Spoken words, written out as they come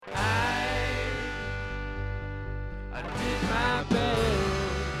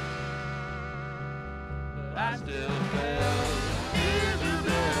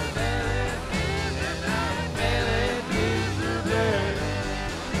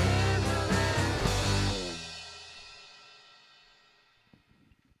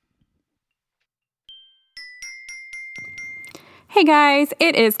Hey guys,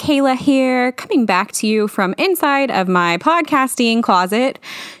 it is Kayla here, coming back to you from inside of my podcasting closet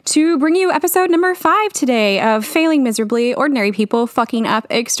to bring you episode number 5 today of Failing Miserably, Ordinary People Fucking Up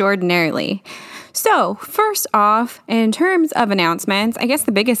Extraordinarily. So, first off, in terms of announcements, I guess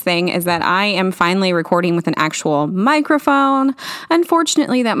the biggest thing is that I am finally recording with an actual microphone.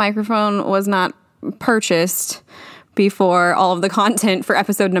 Unfortunately, that microphone was not purchased before all of the content for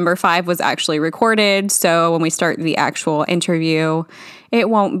episode number 5 was actually recorded. So when we start the actual interview, it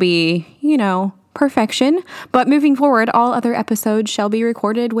won't be, perfection. But moving forward, all other episodes shall be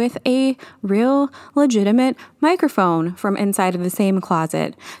recorded with a real, legitimate microphone from inside of the same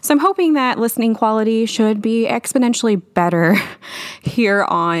closet. So I'm hoping that listening quality should be exponentially better here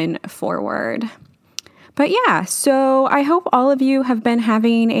on forward. But yeah, so I hope all of you have been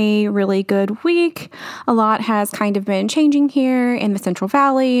having a really good week. A lot has kind of been changing here in the Central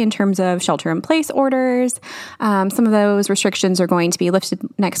Valley in terms of shelter-in-place orders. Some of those restrictions are going to be lifted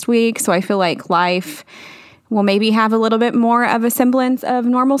next week, so I feel like life will maybe have a little bit more of a semblance of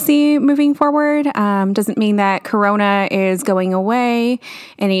normalcy moving forward. Doesn't mean that Corona is going away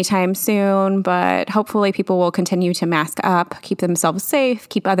anytime soon, but hopefully people will continue to mask up, keep themselves safe,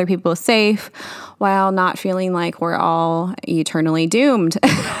 keep other people safe, while not feeling like we're all eternally doomed.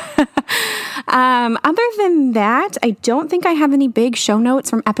 Other than that, I don't think I have any big show notes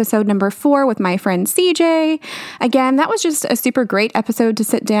from episode number 4 with my friend CJ. Again, that was just a super great episode to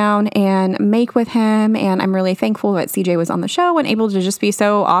sit down and make with him, and I'm really thankful that CJ was on the show and able to just be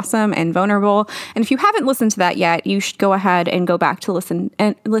so awesome and vulnerable. And if you haven't listened to that yet, you should go ahead and go back to listen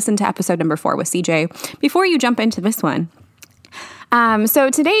to episode number 4 with CJ before you jump into this one. So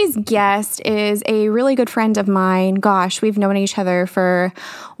today's guest is a really good friend of mine. Gosh, we've known each other for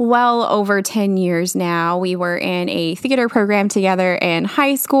well over 10 years now. We were in a theater program together in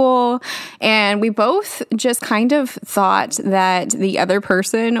high school, and we both just kind of thought that the other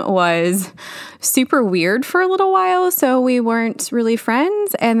person was super weird for a little while, so we weren't really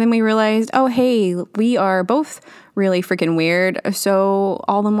friends. And then we realized, oh, hey, we are both really freaking weird, so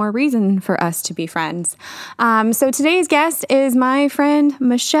all the more reason for us to be friends. So today's guest is my friend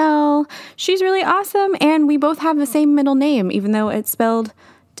Michelle. She's really awesome, and we both have the same middle name, even though it's spelled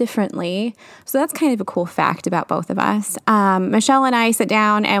differently. So that's kind of a cool fact about both of us. Michelle and I sit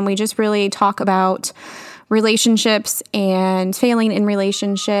down and we just really talk about relationships and failing in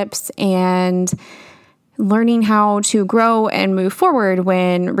relationships and learning how to grow and move forward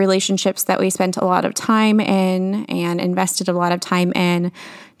when relationships that we spent a lot of time in and invested a lot of time in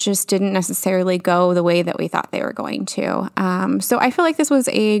just didn't necessarily go the way that we thought they were going to. So I feel like this was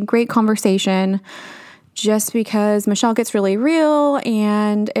a great conversation just because Michelle gets really real,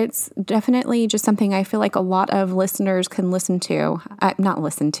 and it's definitely just something I feel like a lot of listeners can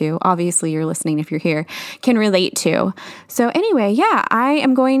obviously you're listening if you're here, can relate to. So anyway, yeah, I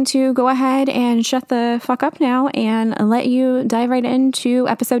am going to go ahead and shut the fuck up now and let you dive right into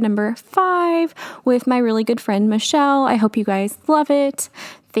episode number 5 with my really good friend Michelle. I hope you guys love it.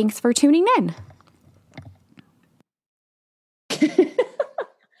 Thanks for tuning in.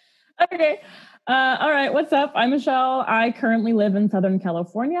 Okay. All right. What's up? I'm Michelle. I currently live in Southern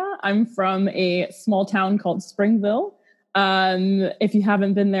California. I'm from a small town called Springville. If you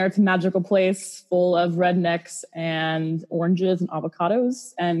haven't been there, it's a magical place full of rednecks and oranges and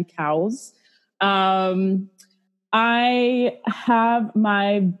avocados and cows. I have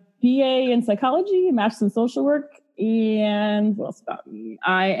my BA in psychology, master's in social work, and what else about me?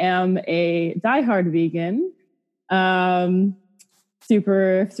 I am a diehard vegan.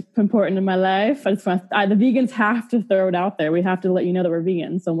 Super important in my life. The vegans have to throw it out there. We have to let you know that we're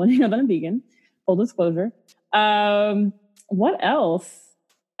vegan. So let you know that I'm vegan. Full disclosure. What else?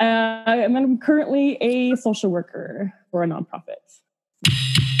 I'm currently a social worker for a nonprofit.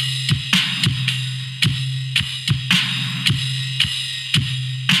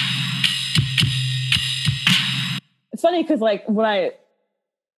 It's funny because when I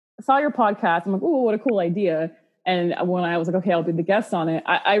saw your podcast, I'm like, oh, what a cool idea. And when I was like, okay, I'll be the guest on it,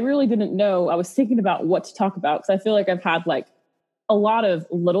 I really didn't know. I was thinking about what to talk about because I feel like I've had a lot of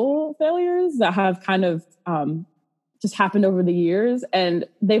little failures that have kind of just happened over the years. And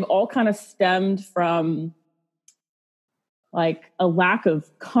they've all kind of stemmed from a lack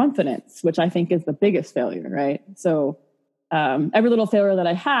of confidence, which I think is the biggest failure, right? So every little failure that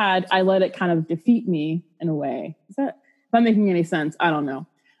I had, I let it kind of defeat me in a way. If I'm making any sense, I don't know.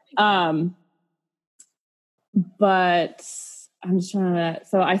 But I'm just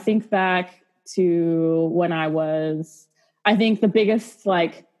so I think back to when I think the biggest,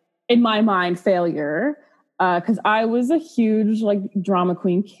 in my mind, failure because I was a huge like drama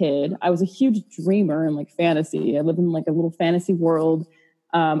queen kid. I was a huge dreamer in like fantasy. I lived in like a little fantasy world.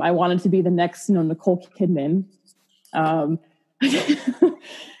 I wanted to be the next, Nicole Kidman. As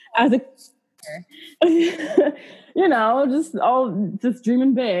a, just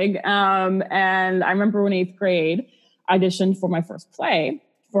dreaming big. And I remember in 8th grade, I auditioned for my first play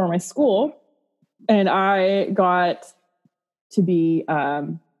for my school, and I got to be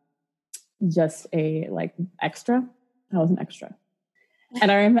just a like extra. I was an extra,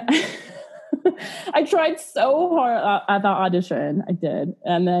 and I tried so hard at that audition. I did,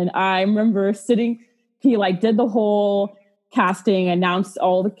 and then I remember sitting. He like did the whole casting, announced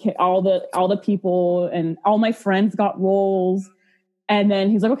all the people, and all my friends got roles. And then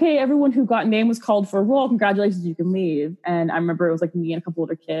he's like, okay, everyone who got name was called for a role. Congratulations, you can leave. And I remember it was like me and a couple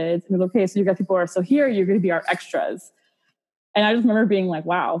other kids. And he was okay, so you guys people are so here, you're going to be our extras. And I just remember being like,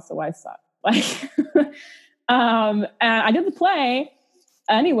 wow, so I suck. Like, and I did the play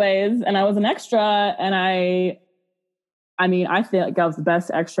anyways, and I was an extra. And I feel like I was the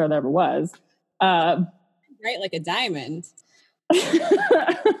best extra there ever was. Right, like a diamond.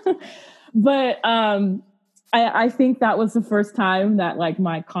 But I think that was the first time that like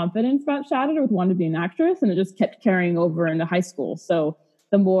my confidence got shattered with wanting to be an actress, and it just kept carrying over into high school. So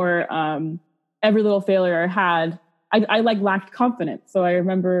the more every little failure I had, I like lacked confidence. So I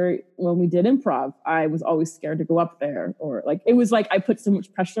remember when we did improv, I was always scared to go up there, or like it was like I put so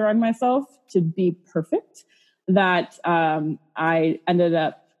much pressure on myself to be perfect that I ended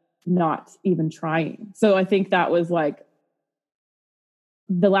up not even trying. So I think that was like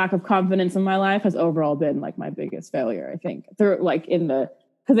the lack of confidence in my life has overall been like my biggest failure. I think through like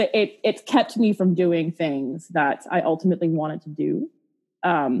because it kept me from doing things that I ultimately wanted to do,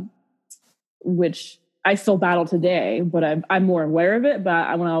 which I still battle today, but I'm more aware of it.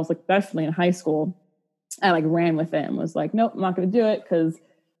 But when I was like, especially in high school, I like ran with it and was like, nope, I'm not going to do it because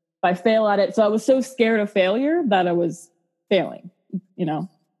if I fail at it. So I was so scared of failure that I was failing, And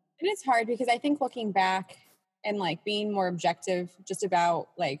it's hard because I think looking back and like being more objective just about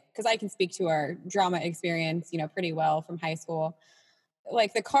like, because I can speak to our drama experience, pretty well from high school.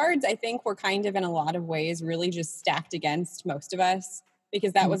 Like the cards, I think were kind of in a lot of ways really just stacked against most of us,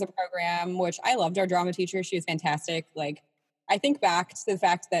 because that was a program which I loved. Our drama teacher, she was fantastic. Like I think back to the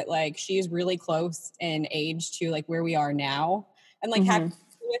fact that like she's really close in age to like where we are now, and like having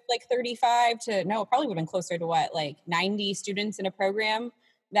with like 35 to no, probably would have been closer to what, like 90 students in a program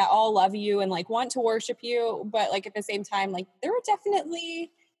that all love you and like want to worship you. But like at the same time, like there were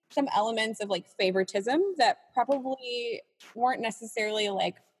definitely some elements of like favoritism that probably weren't necessarily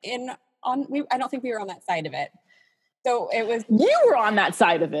like I don't think we were on that side of it. So it was. You were on that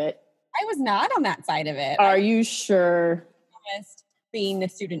side of it. I was not on that side of it. Are you sure? Being the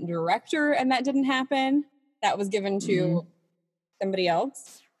student director, and that didn't happen. That was given to somebody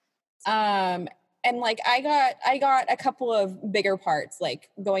else. And like I got a couple of bigger parts, like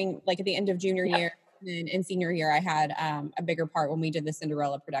going like at the end of junior year and then in senior year, I had a bigger part when we did the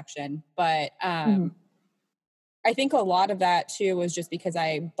Cinderella production. But I think a lot of that too was just because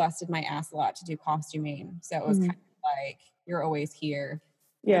I busted my ass a lot to do costuming. So it was kind of like, you're always here.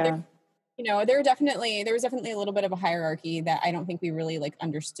 Yeah. There was definitely a little bit of a hierarchy that I don't think we really like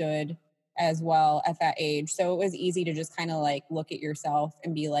understood as well at that age. So it was easy to just kind of like look at yourself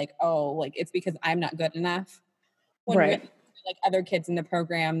and be like, oh, like it's because I'm not good enough. When right. Like other kids in the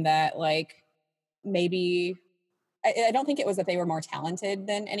program that like maybe I don't think it was that they were more talented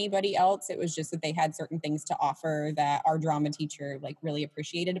than anybody else. It was just that they had certain things to offer that our drama teacher like really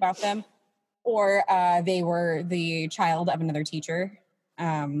appreciated about them, or they were the child of another teacher.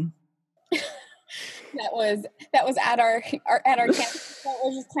 That was at our campus. That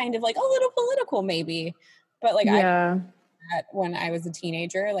was just kind of like a little political maybe, but like when I was a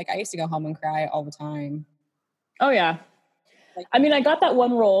teenager, like I used to go home and cry all the time. Oh yeah. Like, I mean, I got that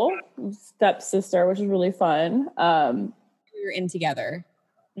one role, stepsister, which was really fun. We were in together.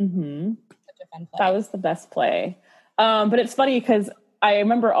 Such a fun play. That was the best play. But it's funny because I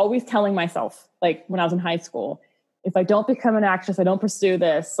remember always telling myself, like when I was in high school, if I don't become an actress, I don't pursue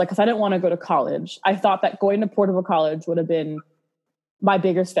this, like, because I didn't want to go to college. I thought that going to Porterville College would have been my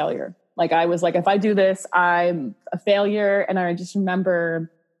biggest failure. Like, I was like, if I do this, I'm a failure. And I just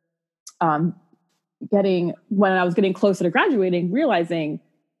remember when I was getting closer to graduating, realizing,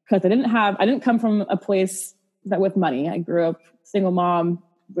 because I didn't come from a place that with money. I grew up single mom.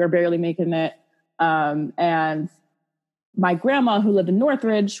 We were barely making it. And my grandma, who lived in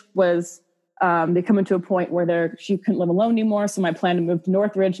Northridge, was they come into a point where she couldn't live alone anymore. So my plan to move to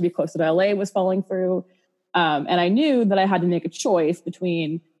Northridge to be closer to LA was falling through. And I knew that I had to make a choice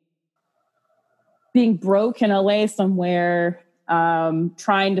between being broke in LA somewhere,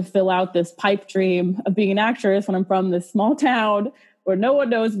 trying to fill out this pipe dream of being an actress when I'm from this small town where no one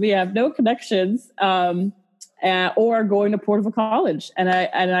knows me, I have no connections, or going to Porterville College. And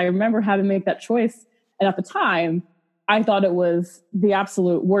I remember having to make that choice. And at the time, I thought it was the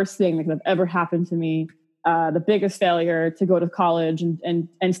absolute worst thing that could have ever happened to me. The biggest failure to go to college and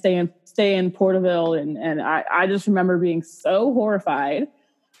stay in Porterville. And I just remember being so horrified.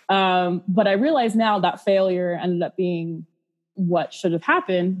 But I realize now that failure ended up being what should have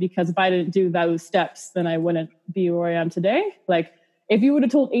happened, because if I didn't do those steps, then I wouldn't be where I am today. Like, if you would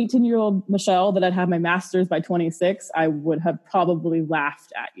have told 18-year-old Michelle that I'd have my master's by 26, I would have probably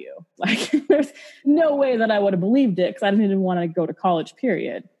laughed at you. Like, there's no way that I would have believed it, because I didn't even want to go to college,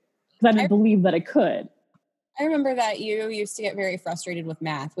 period. Because I didn't believe that I could. I remember that you used to get very frustrated with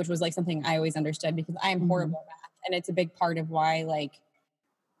math, which was like something I always understood, because I am horrible at math. And it's a big part of why, like,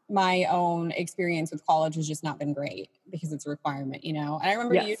 my own experience with college has just not been great, because it's a requirement, you know? And I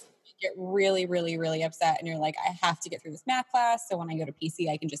remember you get really, really, really upset, and you're like, I have to get through this math class, so when I go to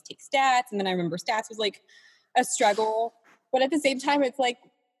PC, I can just take stats. And then I remember stats was like a struggle. But at the same time, it's like,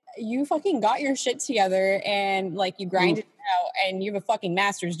 you fucking got your shit together, and like, you grinded it out, and you have a fucking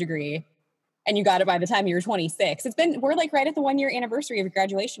master's degree, and you got it by the time you were 26. We're like right at the 1-year anniversary of your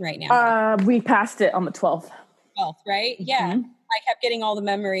graduation right now. We passed it on the 12th. 12th, right? Yeah. I kept getting all the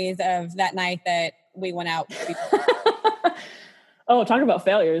memories of that night that we went out. Oh, talk about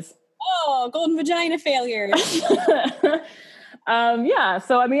failures. Oh, golden vagina failures. Yeah.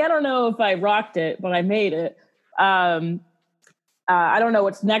 So, I mean, I don't know if I rocked it, but I made it. I don't know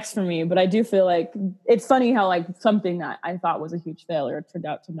what's next for me, but I do feel like it's funny how, like, something that I thought was a huge failure turned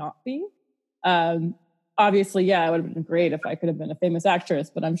out to not be. Obviously, yeah, it would have been great if I could have been a famous actress,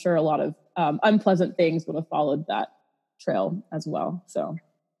 but I'm sure a lot of unpleasant things would have followed that trail as well. So,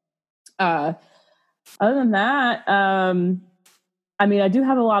 other than that, I mean, I do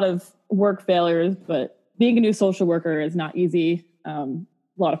have a lot of work failures, but being a new social worker is not easy. A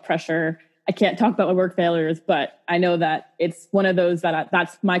lot of pressure. I can't talk about my work failures, but I know that it's one of those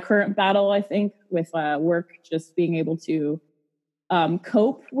that's my current battle, I think, with work, just being able to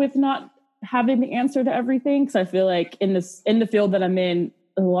cope with not having the answer to everything. Because I feel like in the field that I'm in,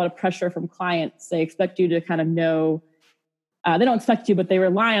 there's a lot of pressure from clients. They expect you to kind of know. They don't expect you, but they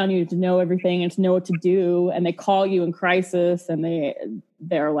rely on you to know everything and to know what to do. And they call you in crisis, and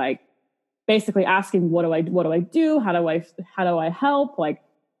they're like basically asking, what do I do? How do I help? Like,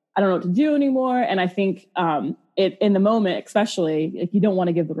 I don't know what to do anymore. And I think in the moment, especially, like, you don't want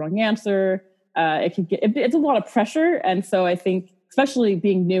to give the wrong answer. It's a lot of pressure. And so I think, especially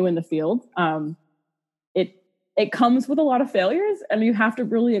being new in the field, it comes with a lot of failures, and you have to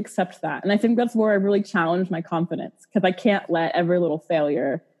really accept that. And I think that's where I really challenge my confidence, because I can't let every little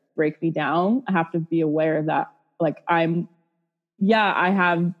failure break me down. I have to be aware that, like, I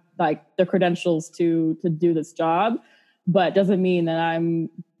have like the credentials to do this job, but doesn't mean that I'm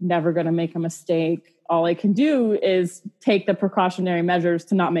never going to make a mistake. All I can do is take the precautionary measures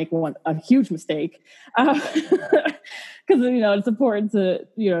to not make a huge mistake. Because, it's important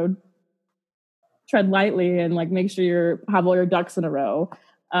to, tread lightly and like make sure you have all your ducks in a row.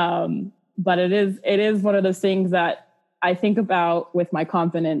 But it is one of those things that I think about with my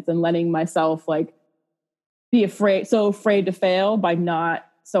confidence, and letting myself like be afraid to fail by not,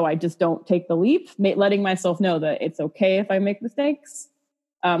 so I just don't take the leap, letting myself know that it's okay if I make mistakes.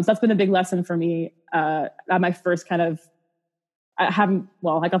 So that's been a big lesson for me. At my first I got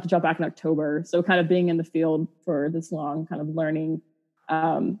the job back in October. So kind of being in the field for this long, kind of learning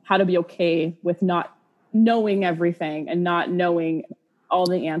how to be okay with not knowing everything and not knowing all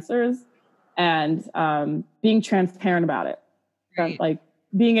the answers, and being transparent about it. Right. Like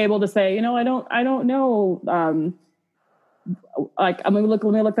being able to say, I don't know. Like, let me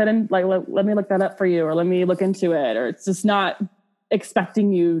look that in, like, let me look that up for you, or let me look into it. Or it's just not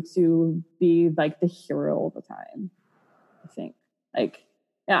expecting you to be like the hero all the time, I think. Like,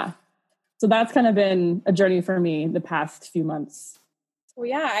 yeah. So that's kind of been a journey for me the past few months. Well,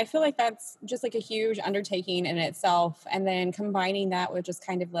 yeah, I feel like that's just like a huge undertaking in itself. And then combining that with just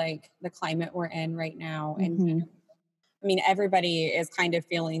kind of like the climate we're in right now. And I mean, everybody is kind of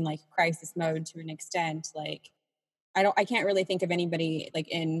feeling like crisis mode to an extent. Like, I can't really think of anybody like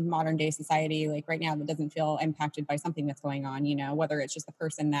in modern day society, like right now, that doesn't feel impacted by something that's going on, whether it's just the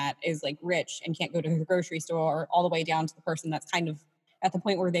person that is like rich and can't go to the grocery store, or all the way down to the person that's kind of at the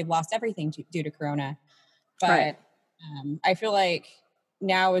point where they've lost everything due to Corona. But right. I feel like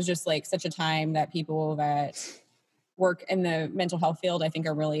now is just like such a time that people that work in the mental health field, I think,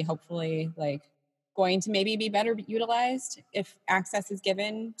 are really hopefully like going to maybe be better utilized if access is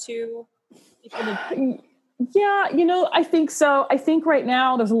given to Yeah, I think so. I think right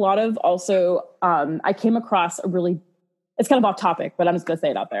now there's a lot of also, I came across it's kind of off topic, but I'm just going to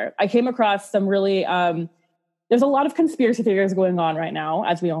say it out there. I came across some really, there's a lot of conspiracy theories going on right now,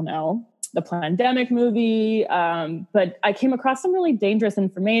 as we all know, the pandemic movie. But I came across some really dangerous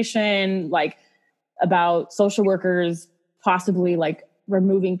information, like about social workers possibly like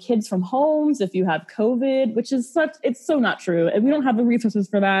removing kids from homes if you have COVID, which is it's so not true. And we don't have the resources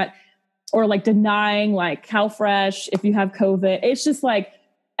for that. Or like denying like CalFresh if you have COVID. It's just like,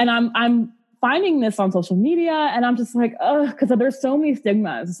 and I'm finding this on social media and I'm just like, because there's so many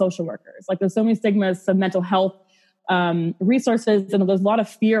stigmas of social workers. Like there's so many stigmas of mental health resources, and there's a lot of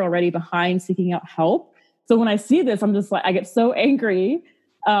fear already behind seeking out help. So when I see this, I'm just like, I get so angry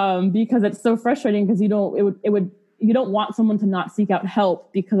because it's so frustrating because you don't want someone to not seek out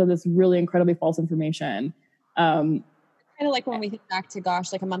help because of this really incredibly false information. Kind of like when we think back to,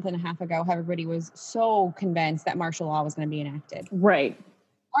 like a month and a half ago, how everybody was so convinced that martial law was going to be enacted. Right.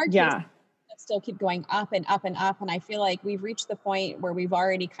 Our cases still keep going up and up and up. And I feel like we've reached the point where we've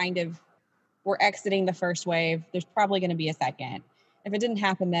already we're exiting the first wave. There's probably going to be a second. If it didn't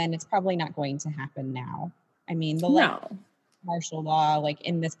happen then, it's probably not going to happen now. I mean, martial law, like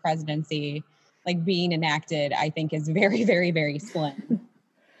in this presidency, like being enacted, I think is very, very, very slim.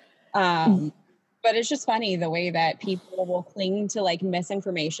 But it's just funny the way that people will cling to like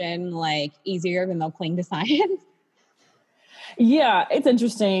misinformation, like easier than they'll cling to science. Yeah, it's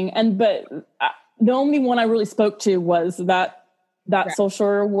interesting. But the only one I really spoke to was that right.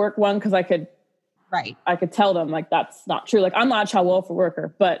 social work one, because I could tell them like, that's not true. Like I'm not a child welfare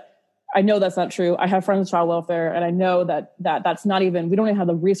worker, but I know that's not true. I have friends with child welfare and I know that's not even, we don't even have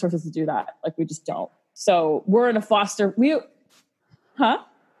the resources to do that. Like we just don't. So we're in a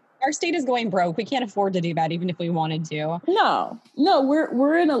Our state is going broke. We can't afford to do that, even if we wanted to. No,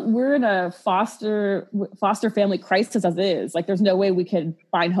 we're in a foster family crisis as is. Like, there's no way we can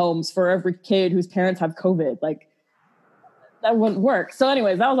find homes for every kid whose parents have COVID. Like, that wouldn't work. So,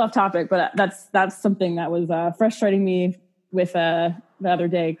 anyways, that was off topic, but that's something that was frustrating me with the other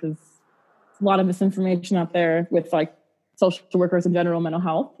day because a lot of misinformation out there with like social workers in general, mental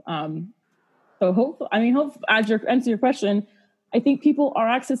health. So, answer your question. I think people are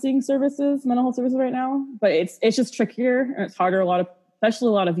accessing mental health services right now, but it's just trickier and it's harder. Especially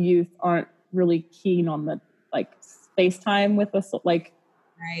a lot of youth aren't really keen on the like space time with us, like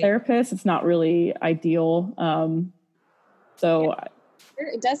therapist. It's not really ideal.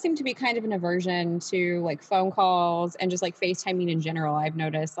 It does seem to be kind of an aversion to like phone calls and just like FaceTiming in general. I've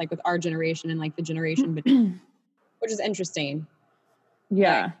noticed like with our generation and like the generation between, which is interesting.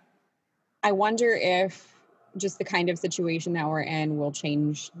 Yeah. Like, I wonder if just the kind of situation that we're in will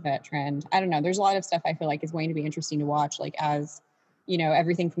change that trend. I don't know. There's a lot of stuff I feel like is going to be interesting to watch, like as,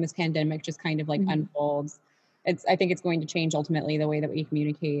 everything from this pandemic just kind of like unfolds. I think it's going to change ultimately the way that we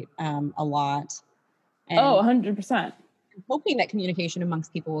communicate a lot. And 100%. I'm hoping that communication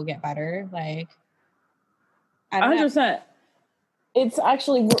amongst people will get better. Like, I don't 100%. know. It's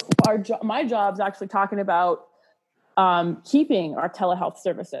actually my job's actually talking about keeping our telehealth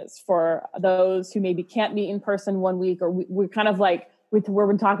services for those who maybe can't meet in person 1 week, or we're kind of like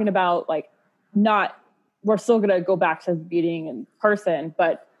we're talking about like we're still going to go back to meeting in person,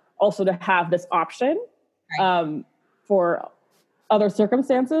 but also to have this option for other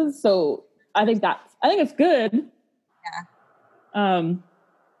circumstances. So I think it's good. Yeah.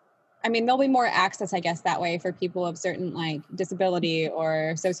 I mean, there'll be more access, I guess, that way for people of certain like disability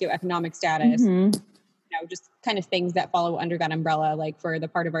or socioeconomic status. Just kind of things that follow under that umbrella, like for the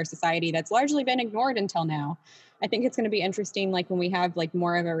part of our society that's largely been ignored until now. I think it's going to be interesting, like when we have like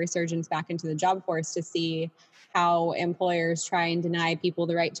more of a resurgence back into the job force, to see how employers try and deny people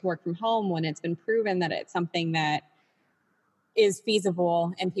the right to work from home when it's been proven that it's something that is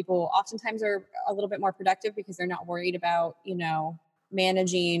feasible, and people oftentimes are a little bit more productive because they're not worried about,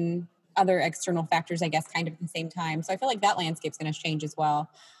 managing other external factors, I guess, kind of at the same time. So I feel like that landscape's going to change as well.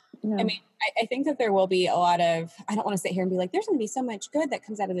 Yeah. I mean, I think that there will be a lot of, I don't want to sit here and be like, there's going to be so much good that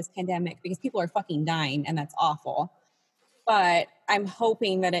comes out of this pandemic because people are fucking dying and that's awful. But I'm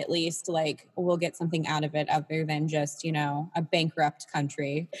hoping that at least like we'll get something out of it other than just, a bankrupt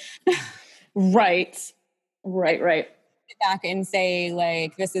country. Right. Sit back and say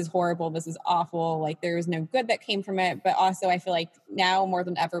like, this is horrible, this is awful, like there is no good that came from it. But also I feel like now more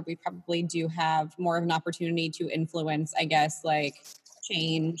than ever, we probably do have more of an opportunity to influence, I guess, like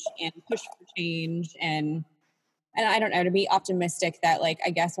change and push for change. And I don't know, to be optimistic that like, I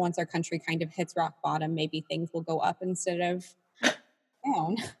guess once our country kind of hits rock bottom, maybe things will go up instead of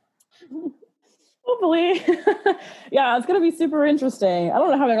down. Hopefully. Yeah, it's going to be super interesting. I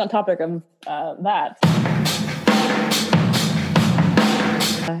don't know how I got on topic of that.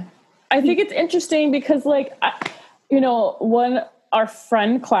 I think it's interesting because, like, when our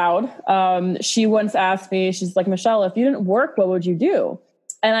friend Cloud, she once asked me, she's like, Michelle, if you didn't work, what would you do?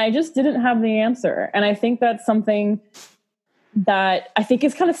 And I just didn't have the answer. And I think that's something that I think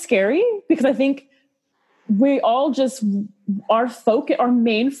is kind of scary, because I think we all just, our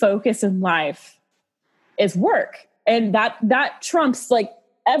main focus in life is work. And that trumps like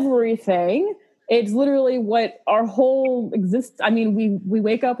everything. It's literally what our whole existence. I mean, we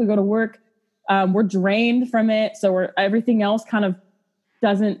wake up, we go to work, we're drained from it. So everything else kind of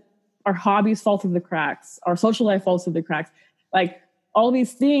doesn't, our hobbies fall through the cracks, our social life falls through the cracks. Like all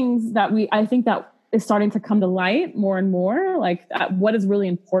these things that I think that is starting to come to light more and more, like what is really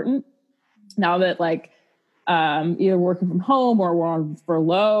important now that like either working from home or we're on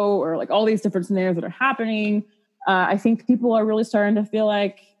furlough or like all these different scenarios that are happening. I think people are really starting to feel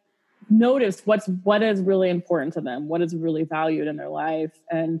like, notice what is really important to them, what is really valued in their life.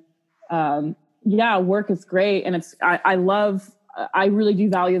 And work is great. And I really do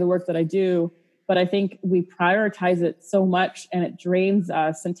value the work that I do, but I think we prioritize it so much and it drains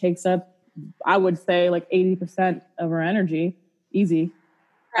us and takes up, I would say, like 80% of our energy. Easy.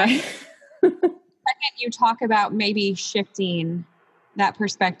 Right. Second, you talk about maybe shifting that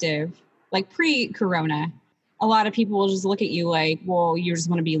perspective, like pre-corona. A lot of people will just look at you like, well, you just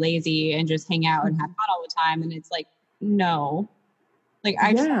want to be lazy and just hang out and have fun all the time. And it's like, no, like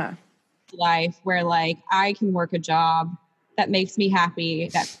I just want a life where like I can work a job that makes me happy,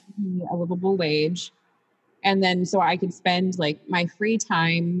 that pays me a livable wage. And then so I could spend like my free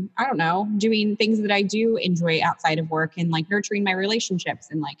time, I don't know, doing things that I do enjoy outside of work and like nurturing my relationships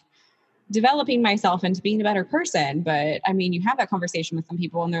and like developing myself into being a better person. But I mean, you have that conversation with some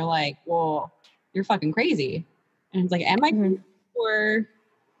people and they're like, well, you're fucking crazy. And it's like, am I crazy? Or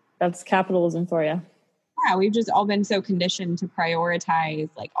that's capitalism for you. Yeah, we've just all been so conditioned to prioritize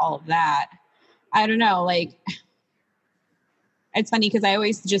like all of that. I don't know, like it's funny because I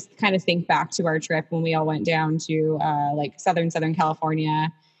always just kind of think back to our trip when we all went down to like Southern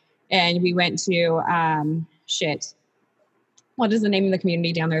California, and we went to what is the name of the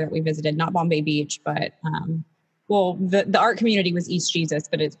community down there that we visited? Not Bombay Beach, but the art community was East Jesus,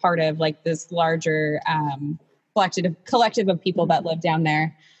 but it's part of like this larger collective of people that live down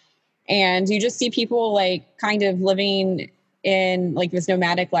there. And you just see people like kind of living in like this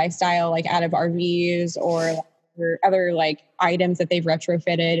nomadic lifestyle, like out of RVs or other like items that they've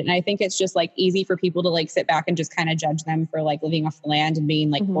retrofitted. And I think it's just like easy for people to like sit back and just kind of judge them for like living off the land and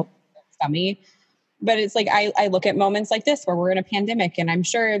being like scummy. But it's like, I look at moments like this where we're in a pandemic, and I'm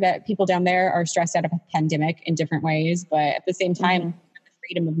sure that people down there are stressed out of a pandemic in different ways. But at the same time, the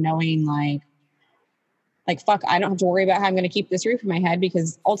freedom of knowing like, fuck, I don't have to worry about how I'm going to keep this roof in my head,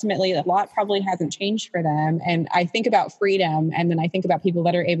 because ultimately a lot probably hasn't changed for them. And I think about freedom, and then I think about people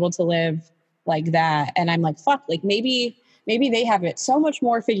that are able to live like that. And I'm like, fuck, like maybe they have it so much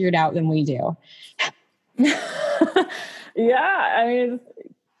more figured out than we do. Yeah. I mean,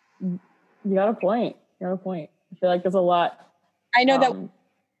 you got a point. I feel like there's a lot. I know that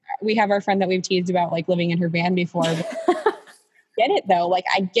we have our friend that we've teased about like living in her van before. But get it though. Like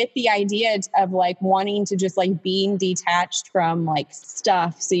I get the idea of like wanting to just like being detached from like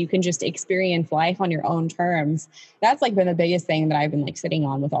stuff so you can just experience life on your own terms. That's like been the biggest thing that I've been like sitting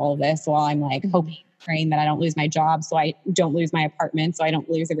on with all of this, while I'm like hoping, praying that I don't lose my job, so I don't lose my apartment, so I don't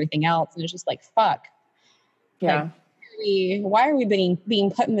lose everything else. And it's just like, fuck. Yeah. Like, why are we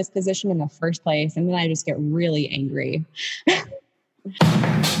being put in this position in the first place? And then I just get really angry.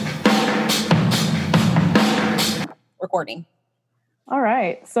 Recording. All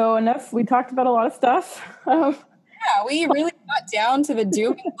right. So enough. We talked about a lot of stuff. Yeah, we really got down to the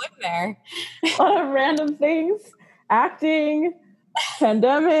doom and gloom there. A lot of random things. Acting,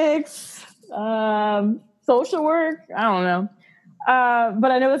 pandemics, social work. I don't know.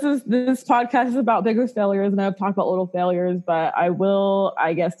 But I know this podcast is about bigger failures, and I've talked about little failures, but I will,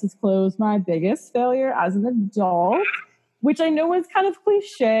 I guess, disclose my biggest failure as an adult, which I know is kind of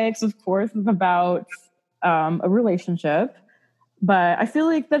cliche, because of course it's about a relationship, but I feel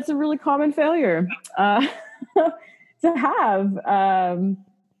like that's a really common failure to have.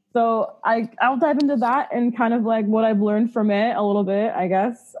 So I'll dive into that and kind of like what I've learned from it a little bit, I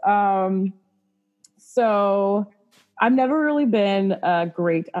guess. So I've never really been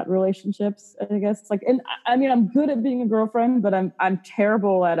great at relationships, I guess. Like, and I mean, I'm good at being a girlfriend, but I'm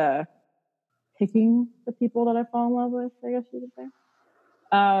terrible at picking the people that I fall in love with, I guess you could say.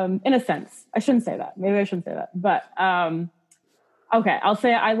 In a sense, I shouldn't say that. Maybe I shouldn't say that. But Okay, I'll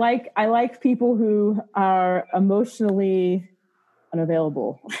say I like people who are emotionally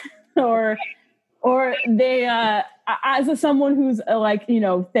unavailable, or they as someone who's like, you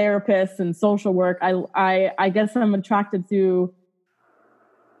know, therapist and social work. I guess I'm attracted to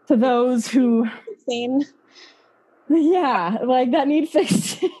those who, Same. yeah, like that need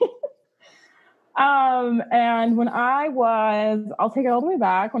fixing. And when I'll take it all the way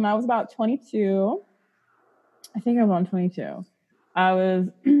back. When I was about 22, I think I was on 22. I was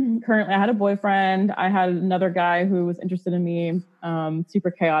I had a boyfriend. I had another guy who was interested in me.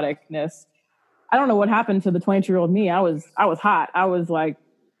 Super chaoticness. I don't know what happened to the 22-year-old me. I was hot. I was like,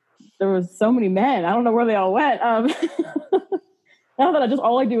 there was so many men. I don't know where they all went. Now that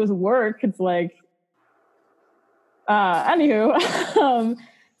all I do is work, it's like, anywho.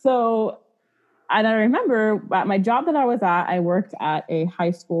 So, and I remember at my job that I was at, I worked at a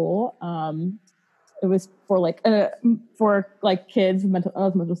high school. It was for kids with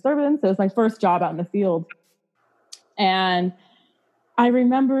mental disturbance. It was my first job out in the field. And I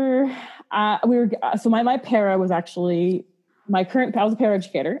remember my para was actually I was a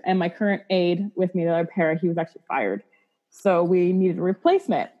paraeducator, and my current aide with me, the other para, he was actually fired. So we needed a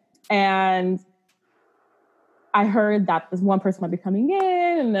replacement. And I heard that this one person might be coming in,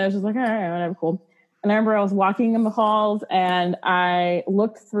 and I was just like, all right, whatever, cool. And I remember I was walking in the halls, and I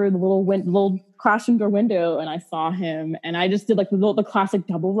looked through the little classroom door window, and I saw him, and I just did like the classic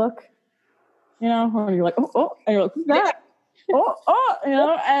double look, you know, where you're like, oh, and you're like, who's that? oh, you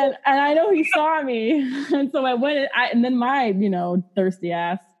know, and I know he saw me, and so I went in, and then my, you know, thirsty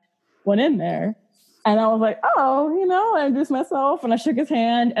ass went in there, and I was like, oh, you know, I introduced myself, and I shook his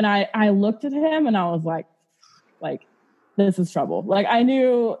hand, and I looked at him, and I was like, this is trouble. Like, I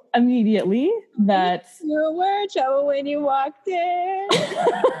knew immediately that you were trouble when you walked in.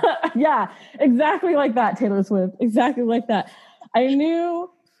 Yeah, exactly like that, Taylor Swift. Exactly like that. I knew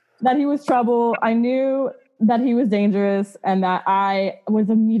that he was trouble. I knew that he was dangerous, and that I was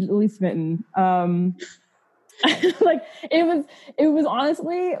immediately smitten. Like, it was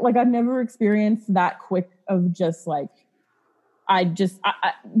honestly like I've never experienced that quick of just like, I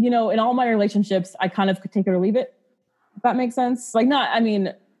you know, in all my relationships, I kind of could take it or leave it. If that makes sense. Like, not, I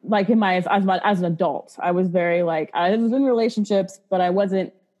mean, like in as an adult, I was very like, I was in relationships, but I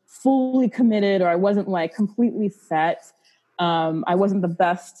wasn't fully committed, or I wasn't like completely set. I wasn't the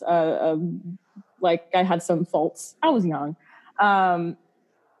best. Like, I had some faults. I was young.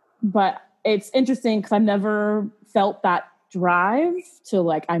 But it's interesting because I've never felt that drive to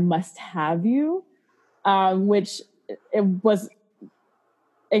like, I must have you, which it was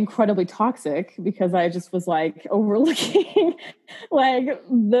incredibly toxic, because I just was like overlooking like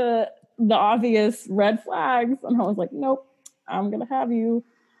the obvious red flags, and I was like, nope, I'm gonna have you.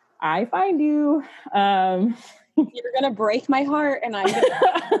 I find you. You're gonna break my heart, and I'm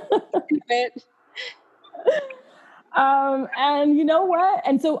gonna keep it. And you know what?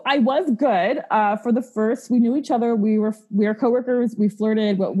 And so I was good. For the first, we knew each other. We were coworkers. We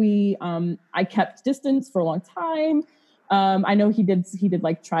flirted, but I kept distance for a long time. I know he did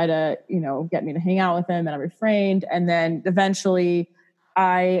like try to, you know, get me to hang out with him, and I refrained. And then eventually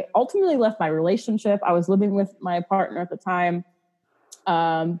I ultimately left my relationship. I was living with my partner at the time.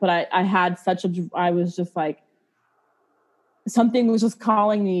 But I had I was just like, something was just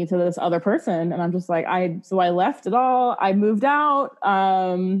calling me to this other person. And I'm just like, so I left it all. I moved out.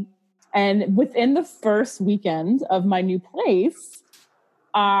 And within the first weekend of my new place,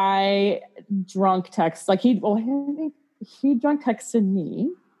 I drunk text, like he drunk texted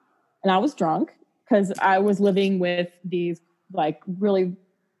me, and I was drunk because I was living with these like really,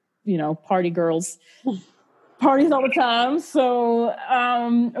 you know, party girls, parties all the time. So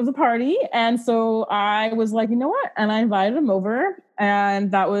it was a party. And so I was like, you know what? And I invited him over, and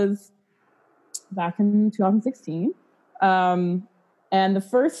that was back in 2016. And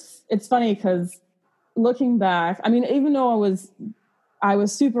it's funny because looking back, I mean, even though I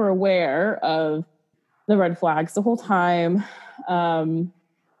was super aware of the red flags the whole time,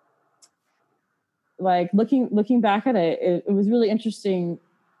 like looking back at it, it was really interesting.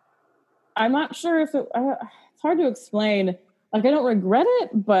 I'm not sure if it's hard to explain. Like, I don't regret it,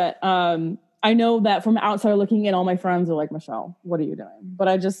 but I know that from outside looking in, all my friends are like, Michelle, what are you doing?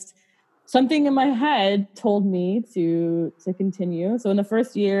 But something in my head told me to continue. So in the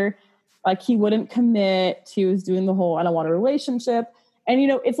first year, like, he wouldn't commit. He was doing the whole, I don't want a relationship. And, you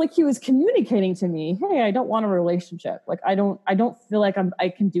know, it's like he was communicating to me, hey, I don't want a relationship. Like, I don't feel like I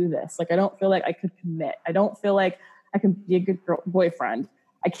can do this. Like, I don't feel like I could commit. I don't feel like I can be a good boyfriend.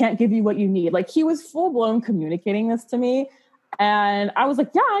 I can't give you what you need. Like, he was full blown communicating this to me. And I was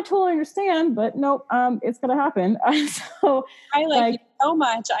like, yeah, I totally understand, but nope, it's gonna happen. So I like you so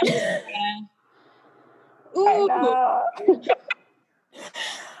much. I'm just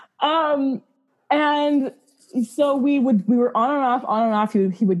gonna, and so we were on and off.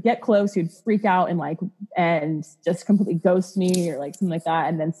 He would get close, he would freak out and just completely ghost me or like something like that.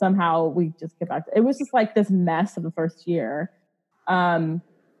 And then somehow we just get back. It was just like this mess of the first year. And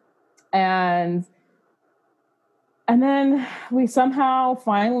then we somehow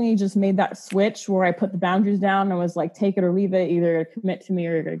finally just made that switch where I put the boundaries down and was like, take it or leave it, either commit to me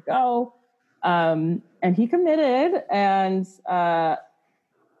or you're going to go. And he committed. And, I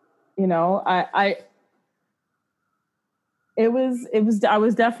was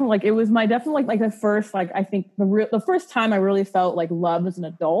definitely like the first, like, I think the first time I really felt like love as an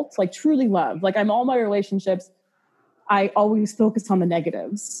adult, like truly love. Like I'm all my relationships, I always focused on the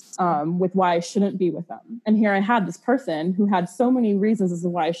negatives with why I shouldn't be with them. And here I had this person who had so many reasons as to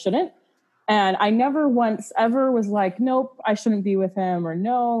why I shouldn't. And I never once ever was like, nope, I shouldn't be with him, or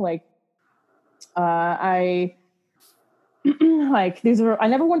no, like, I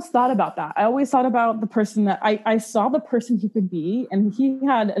never once thought about that. I always thought about the person that I saw the person he could be. And he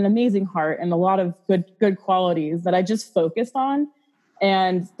had an amazing heart and a lot of good qualities that I just focused on.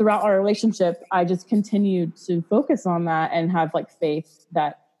 And throughout our relationship, I just continued to focus on that and have like faith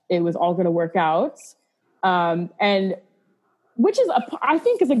that it was all going to work out. And which is, I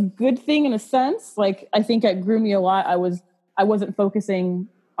think is a good thing in a sense. Like, I think it grew me a lot. I wasn't focusing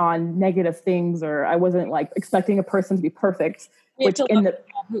on negative things, or I wasn't like expecting a person to be perfect. For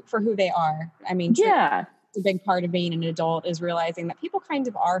who they are. I mean, yeah, it's a big part of being an adult is realizing that people kind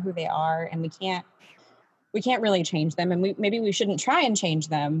of are who they are, and we can't really change them, and maybe we shouldn't try and change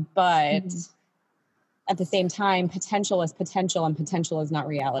them, but at the same time, potential is potential and potential is not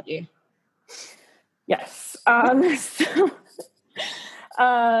reality. Yes. And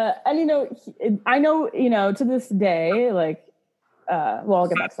I know, to this day, like, I'll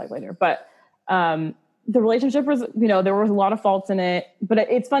get back to that later, but, the relationship was, there was a lot of faults in it, but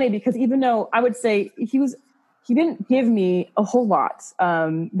it's funny because even though I would say he didn't give me a whole lot.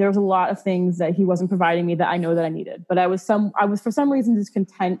 There was a lot of things that he wasn't providing me that I know that I needed, but I was for some reason just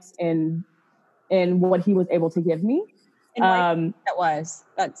content in what he was able to give me. And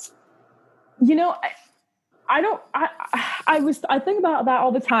that's, I think about that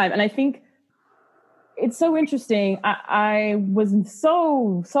all the time. And I think it's so interesting. I was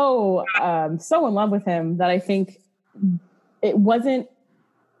so in love with him that I think it wasn't,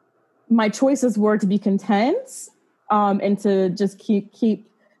 my choices were to be content, and to just keep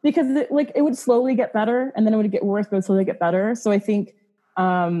because it would slowly get better and then it would get worse, but it would slowly get better. So I think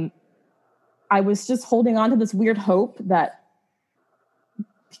I was just holding on to this weird hope that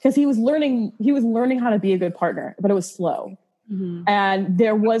because he was learning how to be a good partner, but it was slow. Mm-hmm. And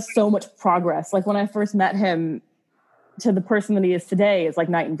there was so much progress. Like when I first met him to the person that he is today is like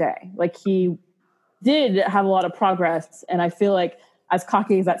night and day. Like he did have a lot of progress. And I feel like, as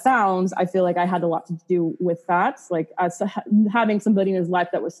cocky as that sounds, I feel like I had a lot to do with that. Like as having somebody in his life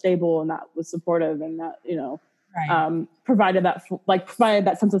that was stable and that was supportive and that, right. provided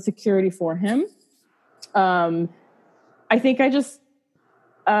that sense of security for him. I think I just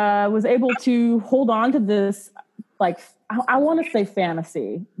was able to hold on to this, like, I want to say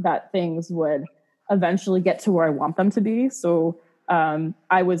fantasy that things would eventually get to where I want them to be. So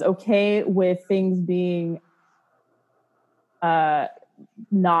I was okay with things being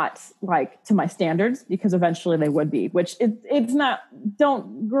not like to my standards, because eventually they would be, which it's not,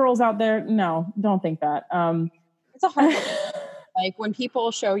 girls out there, no, don't think that. It's a hard like when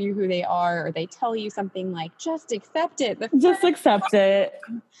people show you who they are, or they tell you something like, just accept it. Just accept it.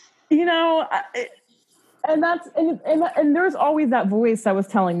 And there's always that voice that was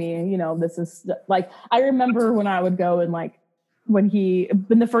telling me, this is like, I remember when I would go and like, when in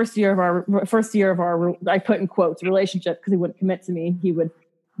the first year of our, I put in quotes, relationship, because he wouldn't commit to me. He would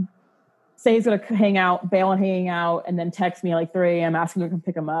say he's going to hang out, bail on hanging out, and then text me at like 3 a.m. asking me to come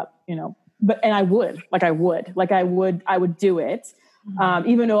pick him up, and I would do it. Mm-hmm.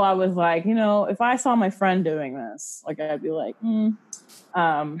 Even though I was like, if I saw my friend doing this, like, I'd be like,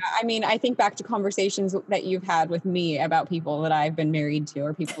 I mean, I think back to conversations that you've had with me about people that I've been married to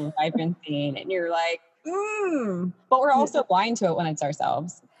or people that I've been seeing, and you're like, but we're also blind to it when it's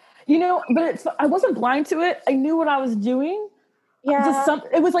ourselves. But I wasn't blind to it. I knew what I was doing. Yeah.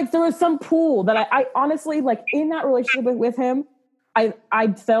 It was like there was some pool that I honestly, like, in that relationship with him, I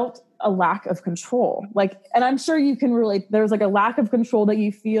felt a lack of control. Like, and I'm sure you can relate. There's like a lack of control that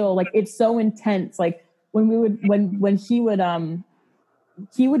you feel like it's so intense. Like when he would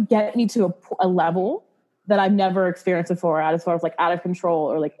get me to a level that I've never experienced before, as far as like out of control,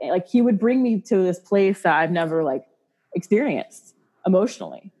 or like he would bring me to this place that I've never like experienced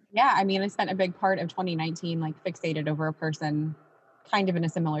emotionally. Yeah, I mean, I spent a big part of 2019 like fixated over a person kind of in a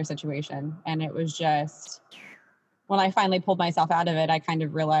similar situation. And it was just, when I finally pulled myself out of it, I kind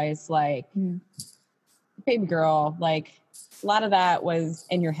of realized like, baby girl, like a lot of that was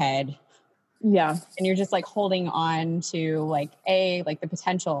in your head. Yeah. And you're just like holding on to like the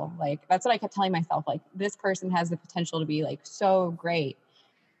potential. Like that's what I kept telling myself. Like this person has the potential to be like so great.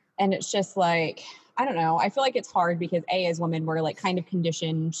 And it's just like, I don't know. I feel like it's hard because as women, we're like kind of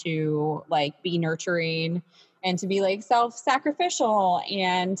conditioned to like be nurturing and to be like self-sacrificial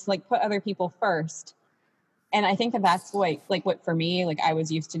and to, like put other people first. And I think that that's like what for me, like I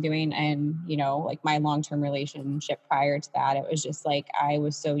was used to doing. And, you know, like my long-term relationship prior to that, it was just like, I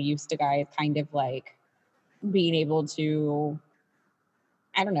was so used to guys kind of like being able to,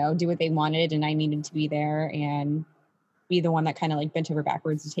 I don't know, do what they wanted. And I needed to be there and be the one that kind of like bent over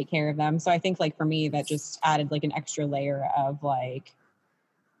backwards to take care of them. So I think like for me, that just added like an extra layer of like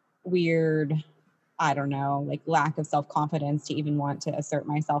weird, I don't know, like lack of self-confidence to even want to assert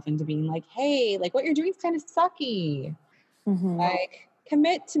myself into being like, hey, like what you're doing is kind of sucky. Like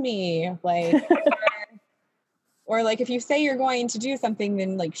commit to me. Like, or like if you say you're going to do something,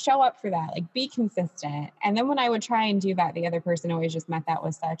 then like show up for that, like be consistent. And then when I would try and do that, the other person always just met that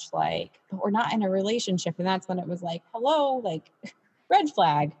with such like, but we're not in a relationship. And that's when it was like, hello, like red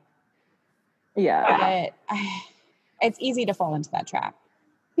flag. Yeah. But it's easy to fall into that trap.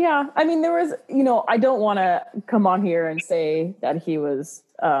 Yeah. I mean, there was, you know, I don't want to come on here and say that he's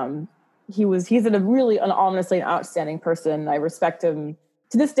honestly an outstanding person. I respect him.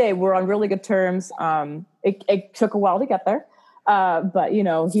 To this day, we're on really good terms. It took a while to get there. But you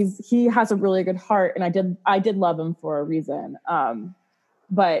know, he has a really good heart, and I did love him for a reason.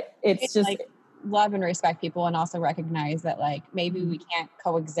 But it's just like love and respect people, and also recognize that like maybe we can't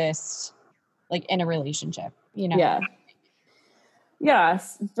coexist like in a relationship, you know? Yeah.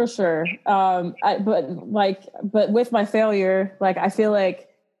 Yes, for sure. But with my failure, like I feel like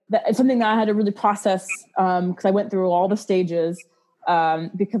that it's something that I had to really process because I went through all the stages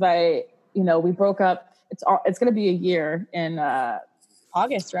because we broke up. It's going to be a year in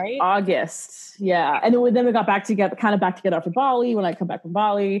August, right? August, yeah. And then we got back together after Bali. When I come back from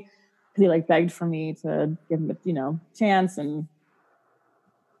Bali, because he like begged for me to give him a chance and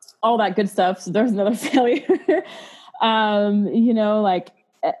all that good stuff. So there's another failure. And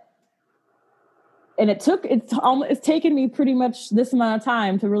it's taken me pretty much this amount of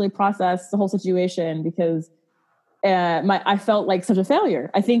time to really process the whole situation because I felt like such a failure.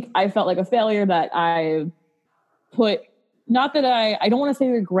 I think I felt like a failure that I put, not that I don't want to say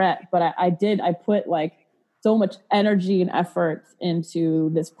regret, but I put like so much energy and effort into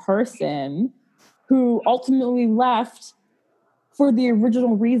this person who ultimately left for the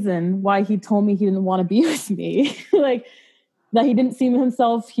original reason why he told me he didn't want to be with me. Like that he didn't see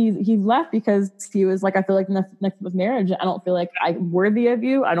himself. He left because he was like, I feel like next with marriage, I don't feel like I'm worthy of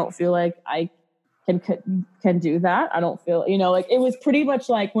you. I don't feel like I can do that. I don't feel, like it was pretty much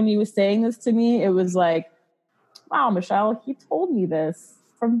like when he was saying this to me, it was like, wow, Michelle, he told me this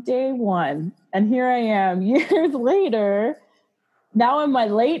from day one. And here I am years later, now in my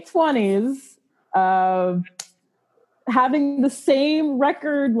late 20s, having the same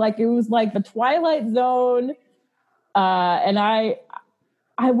record, like it was like the Twilight Zone. And I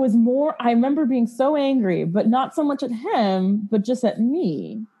remember being so angry, but not so much at him, but just at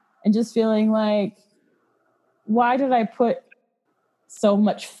me, and just feeling like, why did I put so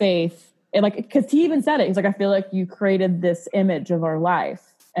much faith? And like, because he even said it, he's like, I feel like you created this image of our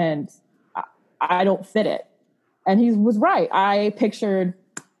life, and I don't fit it. And he was right. I pictured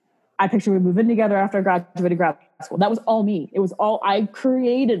we moving together after I graduated grad school. That was all me. It was all, I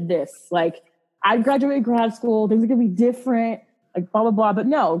created this. Like, I graduated grad school, things are gonna be different, like blah, blah, blah. But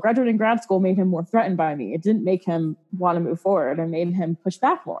no, graduating grad school made him more threatened by me. It didn't make him want to move forward and made him push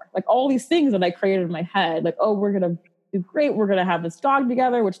back more. Like all these things that I created in my head, like, oh, we're gonna do great. We're gonna have this dog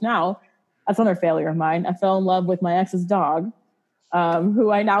together, which now, that's another failure of mine. I fell in love with my ex's dog,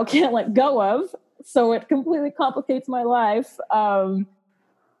 who I now can't let go of. So it completely complicates my life.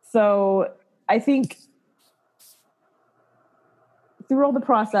 So I think through all the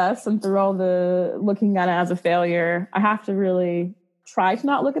process and through all the looking at it as a failure, I have to really try to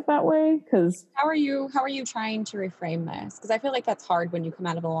not look at it that way. Because how are you trying to reframe this? Because I feel like that's hard when you come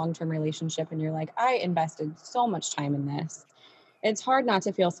out of a long-term relationship and you're like, I invested so much time in this. It's hard not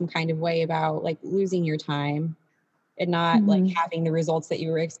to feel some kind of way about like losing your time and not like having the results that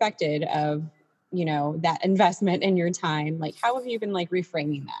you were expected of, that investment in your time. Like, how have you been like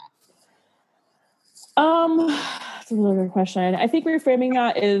reframing that? That's a really good question. I think reframing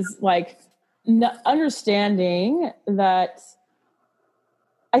that is like understanding that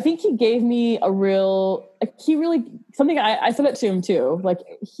I think he gave me he really, something I said it to him too. Like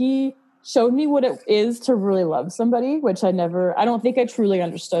he showed me what it is to really love somebody, which I don't think I truly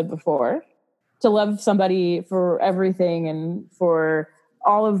understood before. To love somebody for everything and for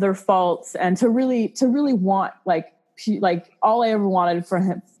all of their faults, and to really want like all I ever wanted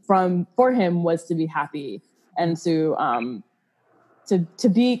for him was to be happy and to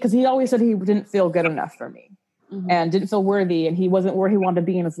be, because he always said he didn't feel good enough for me. Mm-hmm. And didn't feel worthy, and he wasn't where he wanted to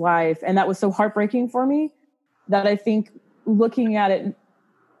be in his life. And that was so heartbreaking for me that I think looking at it,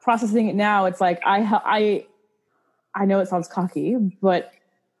 processing it now, it's like I know it sounds cocky, but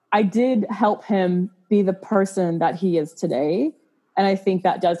I did help him be the person that he is today. And I think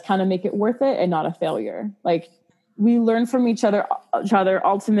that does kind of make it worth it and not a failure. Like we learn from each other.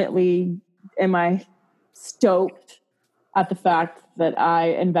 Ultimately, am I stoked at the fact that I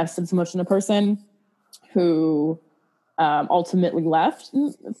invested so much in a person who ultimately left?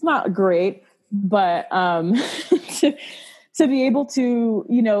 It's not great, but to be able to,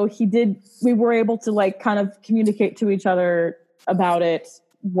 we were able to like kind of communicate to each other about it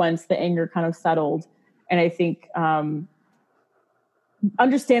once the anger kind of settled. And I think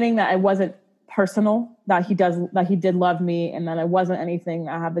understanding that it wasn't personal, that he did love me, and that it wasn't anything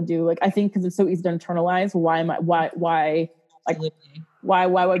I had to do. Like, I think because it's so easy to internalize, why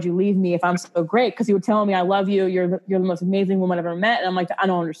would you leave me if I'm so great? Because he would tell me, I love you. You're the most amazing woman I've ever met. And I'm like, I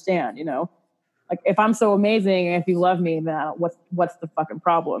don't understand, like if I'm so amazing and if you love me, then what's the fucking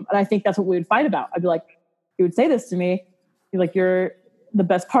problem? And I think that's what we would fight about. I'd be like, he would say this to me. He's like, you're the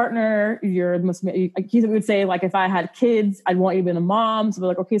best partner. You're the most, he would say, like, if I had kids, I'd want you to be the mom. So we're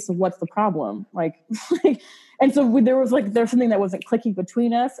like, okay, so what's the problem? Like, and so there's something that wasn't clicking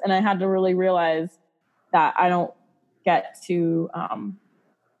between us. And I had to really realize that I don't get to,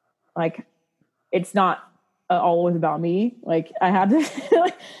 like, it's not always about me. Like I had to,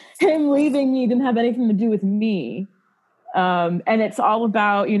 like, him leaving me didn't have anything to do with me. And it's all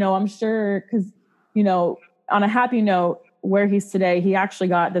about, I'm sure, because, on a happy note, where he's today, he actually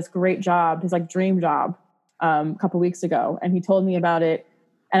got this great job, his like dream job, a couple of weeks ago. And he told me about it.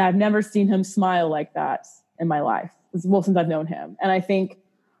 And I've never seen him smile like that in my life. Well, since I've known him. And I think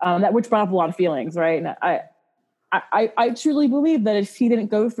that, which brought up a lot of feelings, right? And I truly believe that if he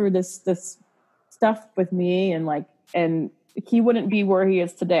didn't go through this stuff with me, and he wouldn't be where he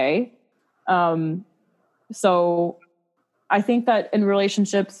is today. So I think that in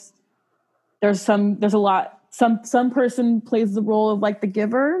relationships, there's a lot. Some person plays the role of like the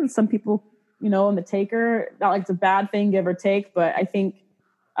giver, and some people, and the taker. Not like it's a bad thing, give or take, but I think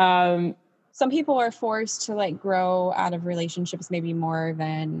some people are forced to like grow out of relationships maybe more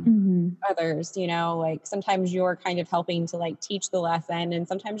than others. Like sometimes you're kind of helping to like teach the lesson, and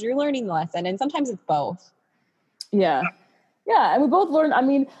sometimes you're learning the lesson, and sometimes it's both. Yeah, and we both learned. I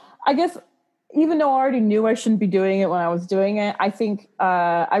mean, I guess even though I already knew I shouldn't be doing it when I was doing it, I think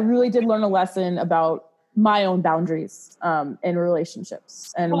I really did learn a lesson about my own boundaries in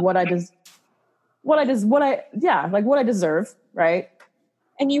relationships and what I deserve, right?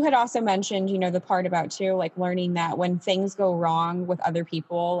 And you had also mentioned, the part about too, like learning that when things go wrong with other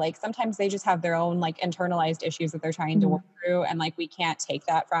people, like sometimes they just have their own like internalized issues that they're trying to work through, and like we can't take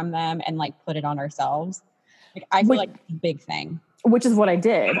that from them and like put it on ourselves. Like I feel like it's a big thing. Which is what I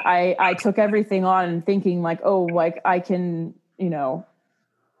did. I took everything on and thinking like, oh, like I can,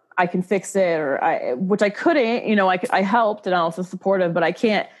 I can fix it, which I couldn't. I helped and I was also supportive, but I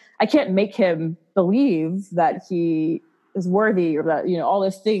can't make him believe that he is worthy or that, all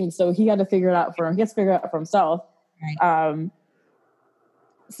these things. So he had to figure it out for him. He has to figure it out for himself. Right.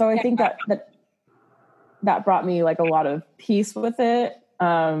 So I think that brought me like a lot of peace with it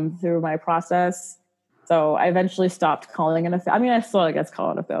through my process. So I eventually stopped calling it I mean, I still, I guess,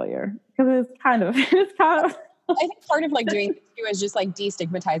 call it a failure because it's kind of. I think part of like doing this too is just like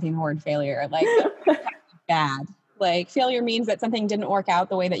destigmatizing the word failure. Like bad. Like failure means that something didn't work out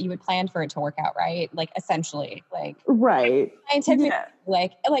the way that you would plan for it to work out, right? Like essentially, like right. Scientific,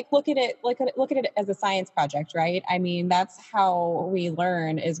 like look at it as a science project, right? I mean, that's how we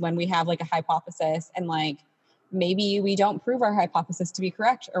learn is when we have like a hypothesis and like maybe we don't prove our hypothesis to be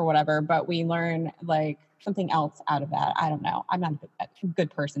correct or whatever, but we learn like something else out of that. I don't know. I'm not a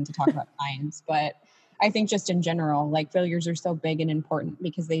good person to talk about science, but I think just in general, like failures are so big and important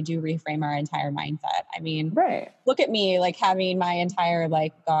because they do reframe our entire mindset. I mean, right. Look at me, like having my entire,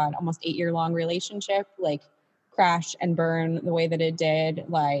 almost 8-year long relationship, like crash and burn the way that it did.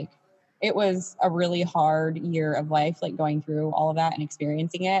 Like it was a really hard year of life, like going through all of that and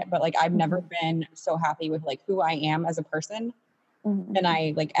experiencing it. But like, I've never been so happy with like who I am as a person than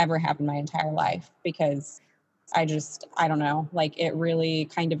I like ever have in my entire life, because I don't know, like it really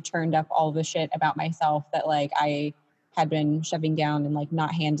kind of turned up all the shit about myself that like I had been shoving down and like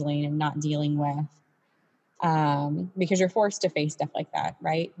not handling and not dealing with. Because you're forced to face stuff like that,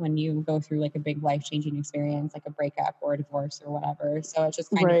 right? When you go through like a big life-changing experience, like a breakup or a divorce or whatever. So it's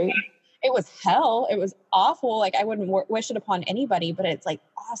just kind of, it was hell. It was awful. Like I wouldn't wish it upon anybody, but it's like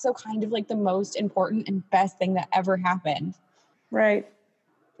also kind of like the most important and best thing that ever happened. Right.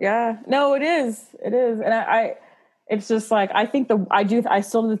 Yeah. No, it is. It is. And I it's just like, I think I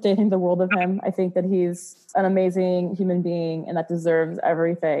still to this day think the world of him. I think that he's an amazing human being and that deserves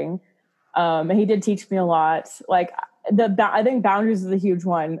everything. And he did teach me a lot. Like I think boundaries is a huge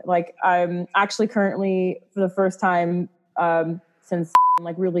one. Like I'm actually currently for the first time, since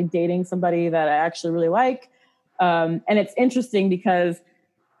like really dating somebody that I actually really like. And it's interesting because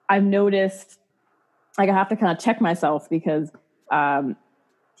I've noticed, like I have to kind of check myself because,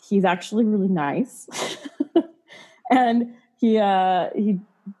 he's actually really nice. And he kind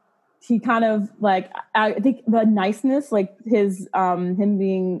of like, I think the niceness, like his, him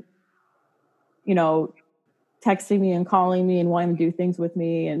being, you know, texting me and calling me and wanting to do things with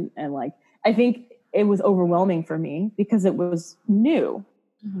me. And like, I think it was overwhelming for me because it was new.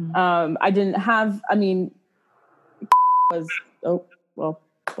 I didn't have, I mean,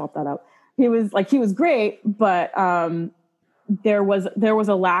 swap that out. He was great, but, there was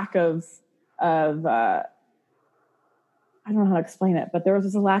a lack of, I don't know how to explain it, but there was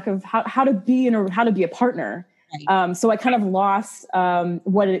just a lack of how to be a partner. Right. So I kind of lost,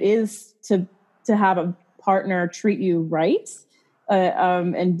 what it is to have a partner treat you right,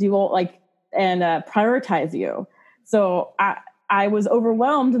 and do all prioritize you. So I was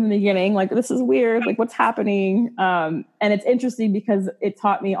overwhelmed in the beginning, like, this is weird, like what's happening? And it's interesting because it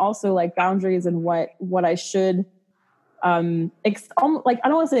taught me also like boundaries and what I should, like, I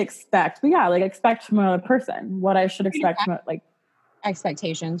don't want to say expect, but yeah, like expect from another person, what I should expect from like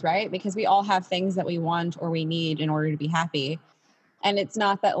expectations, right? Because we all have things that we want or we need in order to be happy. And it's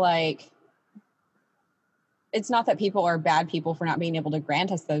not that people are bad people for not being able to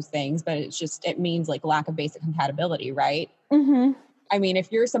grant us those things, but it means like lack of basic compatibility, right? Mm-hmm. I mean,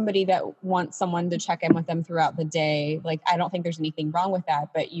 if you're somebody that wants someone to check in with them throughout the day, like, I don't think there's anything wrong with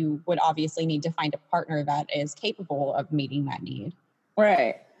that, but you would obviously need to find a partner that is capable of meeting that need.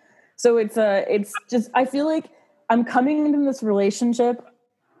 Right. So it's just, I feel like I'm coming into this relationship,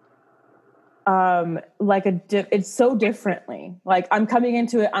 it's so differently. Like I'm coming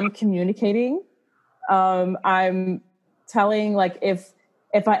into it, I'm communicating. I'm telling, like,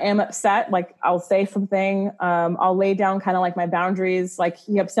 if I am upset, like I'll say something, I'll lay down kind of like my boundaries. Like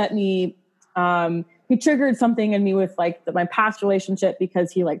he upset me. He triggered something in me with like my past relationship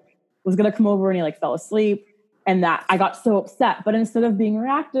because he like was going to come over and he like fell asleep, and that I got so upset, but instead of being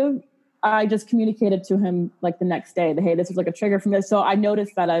reactive, I just communicated to him like the next day that, hey, this was like a trigger for me. So I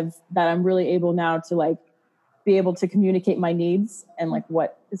noticed that I'm really able now to like be able to communicate my needs and like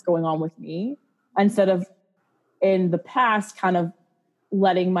what is going on with me, instead of in the past kind of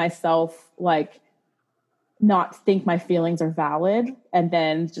letting myself like not think my feelings are valid and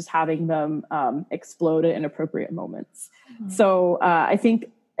then just having them explode at inappropriate moments. Mm-hmm. So I think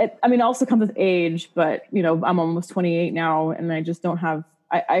it also comes with age, but you know, I'm almost 28 now and I just don't have,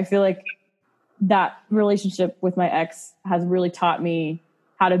 I feel like that relationship with my ex has really taught me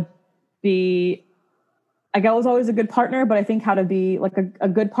how to be, like, I was always a good partner, but I think how to be like a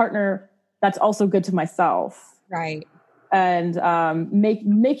good partner that's also good to myself. Right. And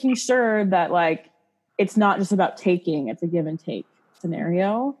making sure that like it's not just about taking, it's a give and take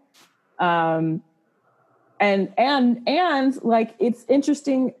scenario. And like it's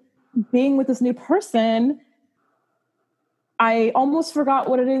interesting being with this new person. I almost forgot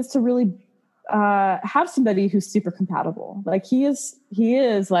what it is to really have somebody who's super compatible. Like he is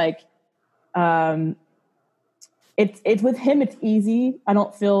like it's with him, it's easy. I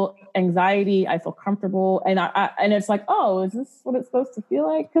don't feel anxiety. I feel comfortable. And and it's like, oh, is this what it's supposed to feel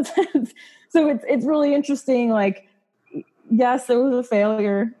like? So it's really interesting. Like, yes, it was a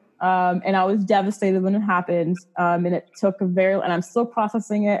failure. And I was devastated when it happened. And it took and I'm still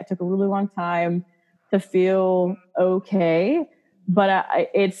processing it. It took a really long time to feel okay. But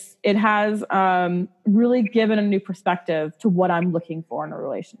it has really given a new perspective to what I'm looking for in a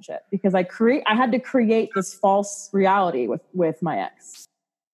relationship, because I had to create this false reality with my ex.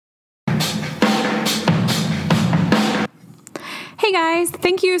 Hey Hey guys,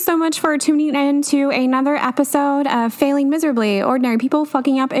 thank you so much for tuning in to another episode of Failing Miserably, Ordinary People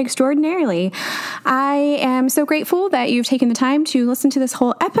Fucking Up Extraordinarily. I am so grateful that you've taken the time to listen to this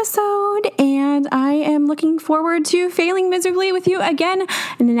whole episode, and I am looking forward to failing miserably with you again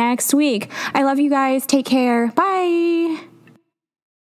next week. I love you guys. Take care. Bye.